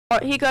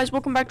Hey guys,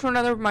 welcome back to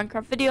another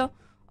Minecraft video.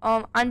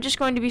 I'm just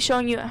going to be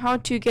showing you how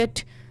to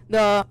get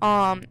the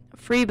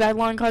free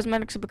Badlion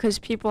cosmetics because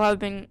people have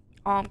been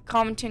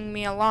commenting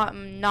me a lot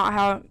and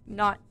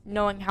not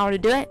knowing how to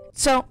do it.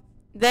 So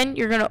then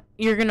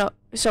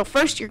so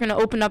first you're gonna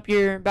open up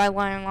your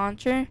Badlion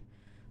launcher.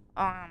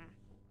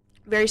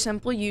 Very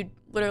simple. You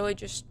literally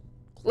just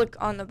click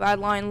on the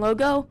Badlion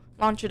logo,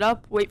 launch it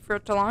up, wait for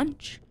it to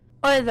launch.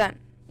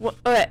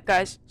 Alright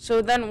guys,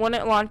 so then when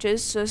it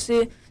launches, so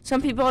see,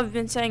 some people have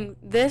been saying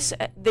this,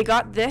 they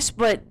got this,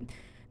 but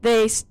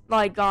they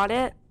got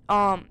it,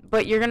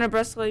 but you're gonna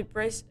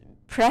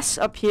press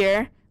up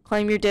here,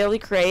 claim your daily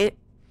crate.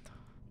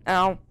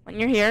 Now, when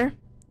you're here,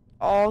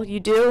 all you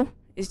do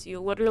is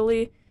you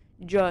literally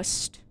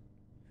just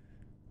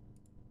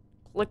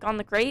click on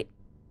the crate,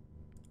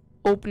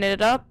 open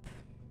it up.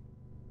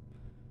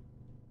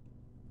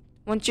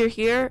 Once you're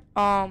here,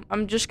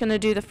 I'm just gonna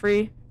do the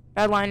free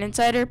Badlion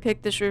Insider,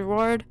 pick this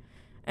reward,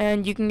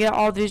 and you can get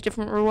all these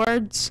different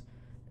rewards.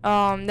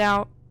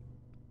 Now,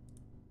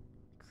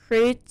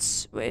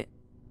 crates, wait,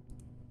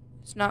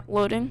 it's not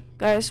loading,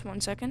 guys,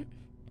 1 second.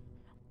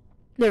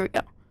 There we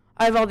go.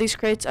 I have all these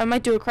crates. I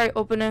might do a crate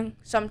opening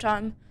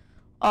sometime.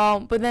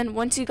 But then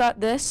once you got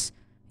this,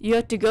 you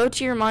have to go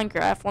to your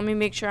Minecraft. Let me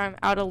make sure I'm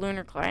out of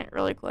Lunar client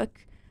really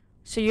quick.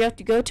 So you have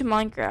to go to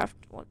Minecraft.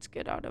 Let's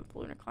get out of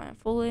Lunar client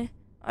fully.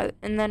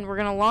 And then we're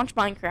gonna launch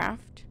Minecraft.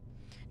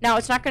 Now,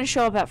 it's not going to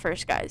show up at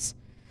first, guys.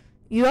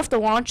 You have to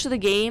launch the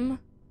game,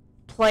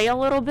 play a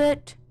little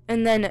bit,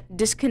 and then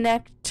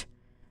disconnect,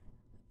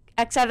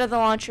 X out of the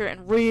launcher,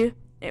 and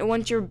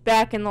once you're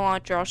back in the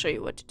launcher, I'll show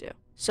you what to do.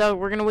 So,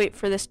 we're going to wait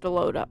for this to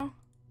load up.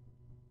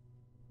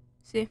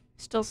 See?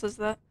 Still says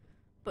that.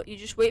 But you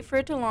just wait for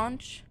it to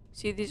launch.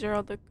 See, these are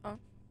all the... Oh,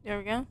 there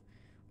we go.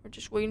 We're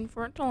just waiting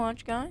for it to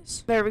launch,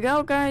 guys. There we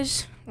go,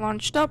 guys.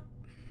 Launched up.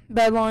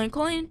 Badlion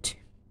client.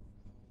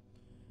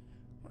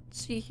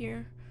 Let's see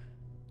here.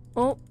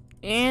 Oh,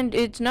 and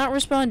it's not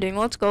responding.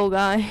 Let's go,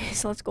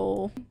 guys. Let's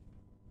go.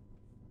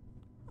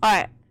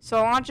 Alright, so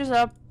it launches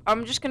up.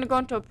 I'm just going to go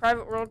into a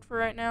private world for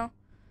right now.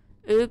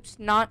 Oops,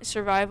 not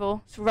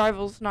survival.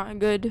 Survival's not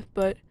good,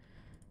 but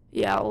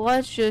yeah,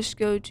 let's just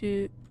go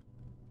to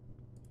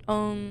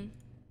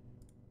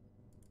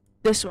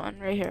this one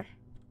right here.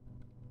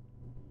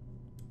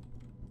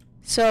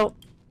 So,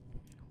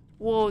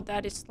 whoa,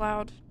 that is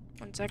loud.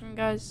 1 second,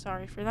 guys.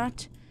 Sorry for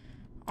that.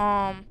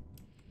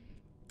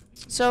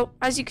 So,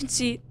 as you can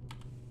see,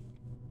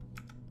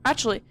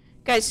 actually,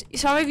 guys,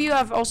 some of you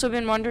have also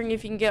been wondering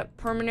if you can get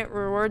permanent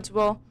rewards.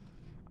 Well,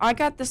 I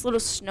got this little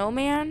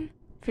snowman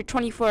for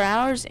 24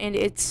 hours, and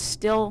it's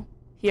still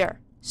here.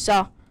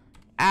 So,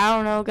 I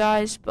don't know,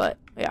 guys, but,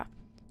 yeah.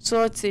 So,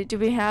 let's see. Do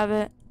we have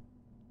it?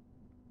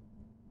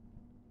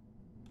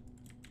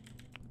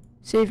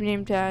 Save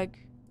name tag.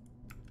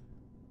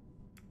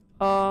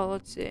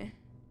 Let's see.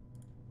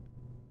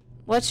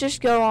 Let's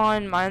just go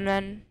on mine,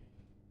 then.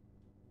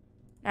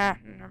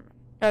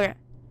 Okay.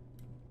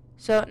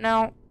 So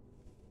now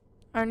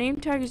our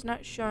name tag is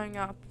not showing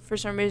up for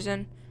some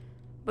reason,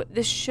 but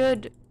this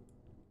should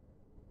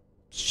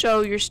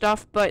show your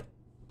stuff, but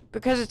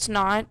because it's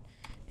not,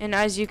 and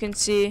as you can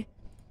see,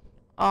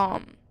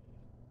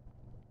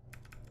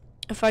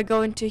 if I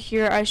go into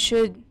here, I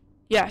should,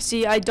 yeah,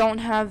 see, I don't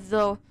have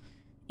the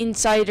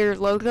insider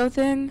logo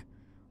thing.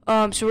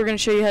 So we're gonna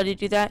show you how to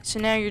do that. So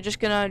now you're just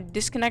gonna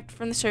disconnect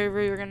from the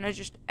server. You're gonna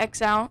just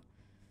X out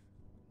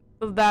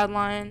of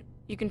Badlion.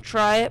 You can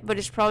try it, but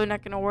it's probably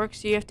not going to work,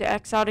 so you have to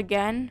X out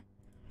again,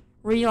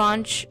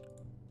 relaunch.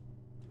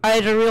 I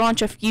had to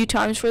relaunch a few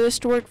times for this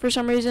to work for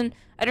some reason.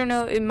 I don't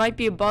know, it might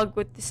be a bug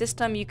with the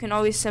system. You can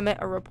always submit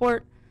a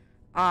report,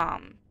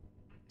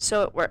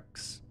 so it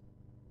works.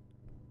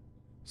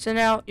 So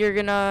now you're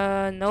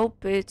gonna,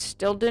 nope, it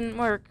still didn't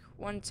work.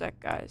 1 sec,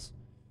 guys.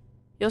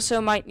 You also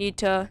might need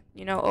to,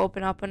 you know,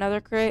 open up another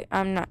crate.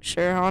 I'm not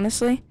sure,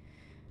 honestly.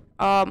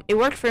 It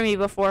worked for me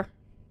before,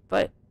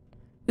 but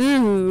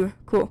ooh,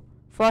 cool.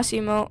 Floss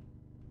emote.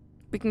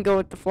 We can go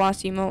with the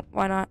floss emote.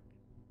 Why not?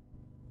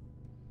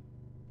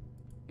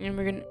 And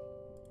we're gonna...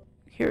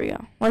 Here we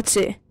go. Let's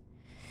see.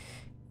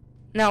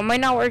 Now, it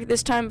might not work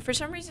this time. For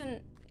some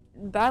reason,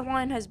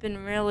 Badlion has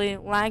been really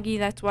laggy.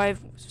 That's why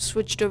I've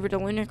switched over to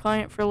Lunar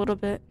client for a little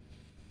bit.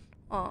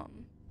 I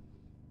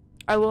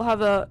will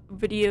have a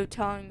video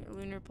telling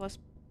Lunar plus...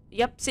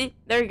 Yep, see?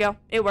 There you go.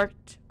 It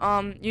worked.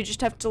 You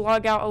just have to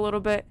log out a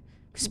little bit.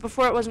 Because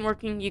before it wasn't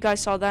working, you guys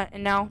saw that,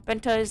 and now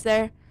Benta is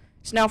there.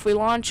 So now if we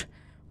launch,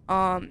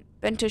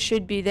 Benta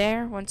should be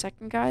there. 1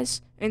 second,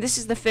 guys. And this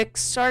is the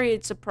fix. Sorry,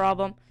 it's a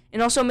problem.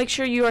 And also make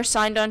sure you are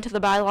signed on to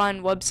the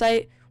Badlion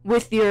website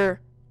with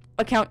your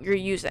account you're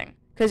using.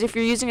 Because if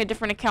you're using a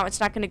different account, it's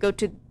not going to go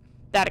to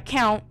that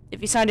account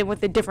if you signed in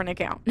with a different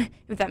account.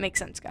 If that makes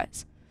sense,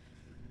 guys.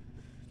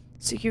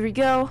 So here we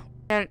go.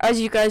 And as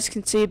you guys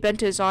can see,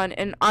 Benta is on,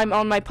 and I'm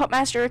on my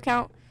Pupmaster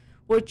account,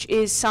 which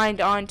is signed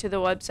on to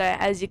the website,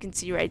 as you can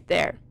see right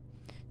there.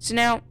 So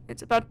now,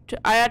 it's about to,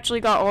 I actually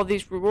got all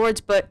these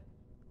rewards, but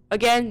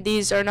again,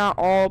 these are not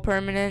all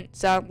permanent,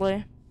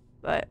 sadly,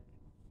 but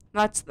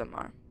lots of them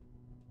are.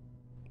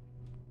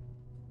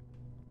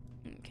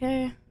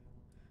 Okay.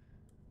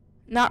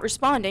 Not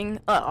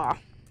responding. There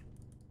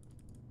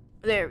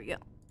we go.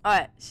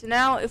 Alright, so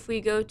now if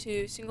we go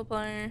to single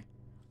player.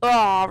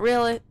 Oh,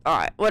 really?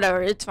 Alright,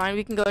 whatever. It's fine.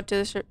 We can go to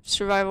the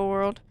survival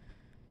world.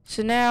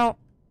 So now.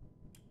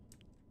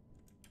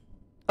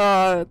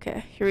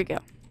 Okay. Here we go.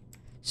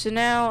 So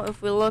now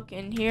if we look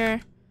in here,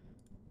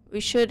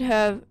 we should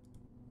have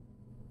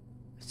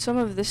some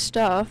of the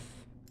stuff.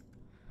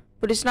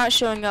 But it's not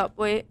showing up.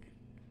 Wait.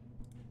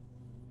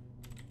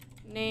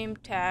 Name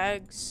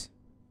tags.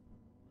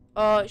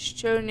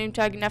 Show name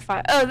tag in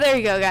F5. Oh, there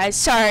you go, guys.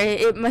 Sorry,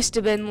 it must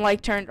have been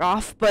like turned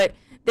off, but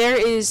there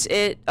is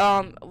it.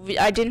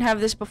 I didn't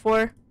have this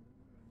before,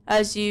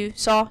 as you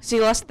saw. See,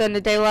 less than a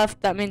day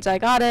left. That means I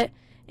got it,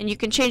 and you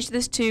can change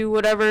this to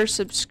whatever.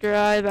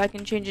 Subscribe. I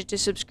can change it to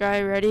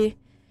subscribe. Ready?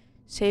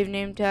 Save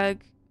name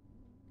tag.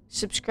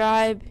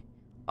 Subscribe.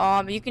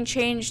 You can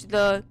change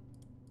the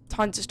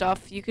tons of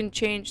stuff. You can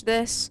change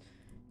this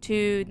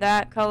to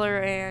that color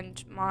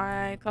and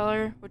my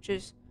color, which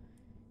is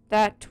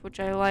that, which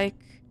I like.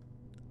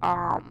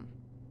 And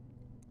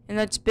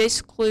that's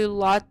basically a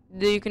lot.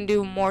 You can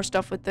do more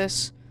stuff with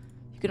this.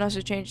 You can also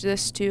change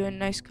this to a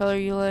nice color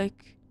you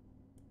like,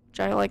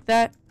 which I like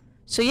that.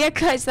 So yeah,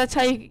 guys, that's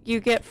how you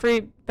get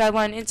free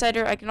Badlion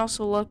Insider. I can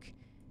also look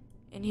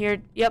in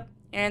here. Yep,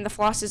 and the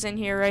floss is in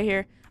here, right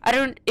here.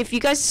 If you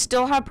guys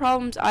still have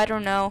problems, I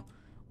don't know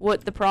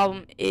what the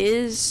problem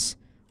is.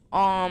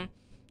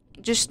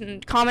 Just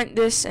comment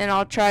this, and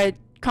I'll try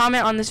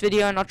comment on this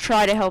video, and I'll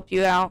try to help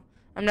you out.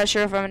 I'm not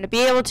sure if I'm going to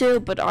be able to,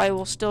 but I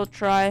will still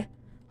try.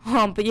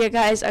 But yeah,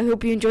 guys, I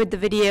hope you enjoyed the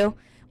video.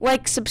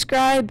 Like,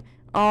 subscribe.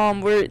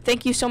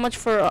 Thank you so much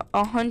for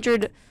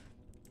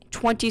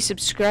 120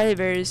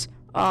 subscribers.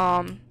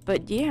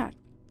 But yeah,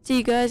 see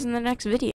you guys in the next video.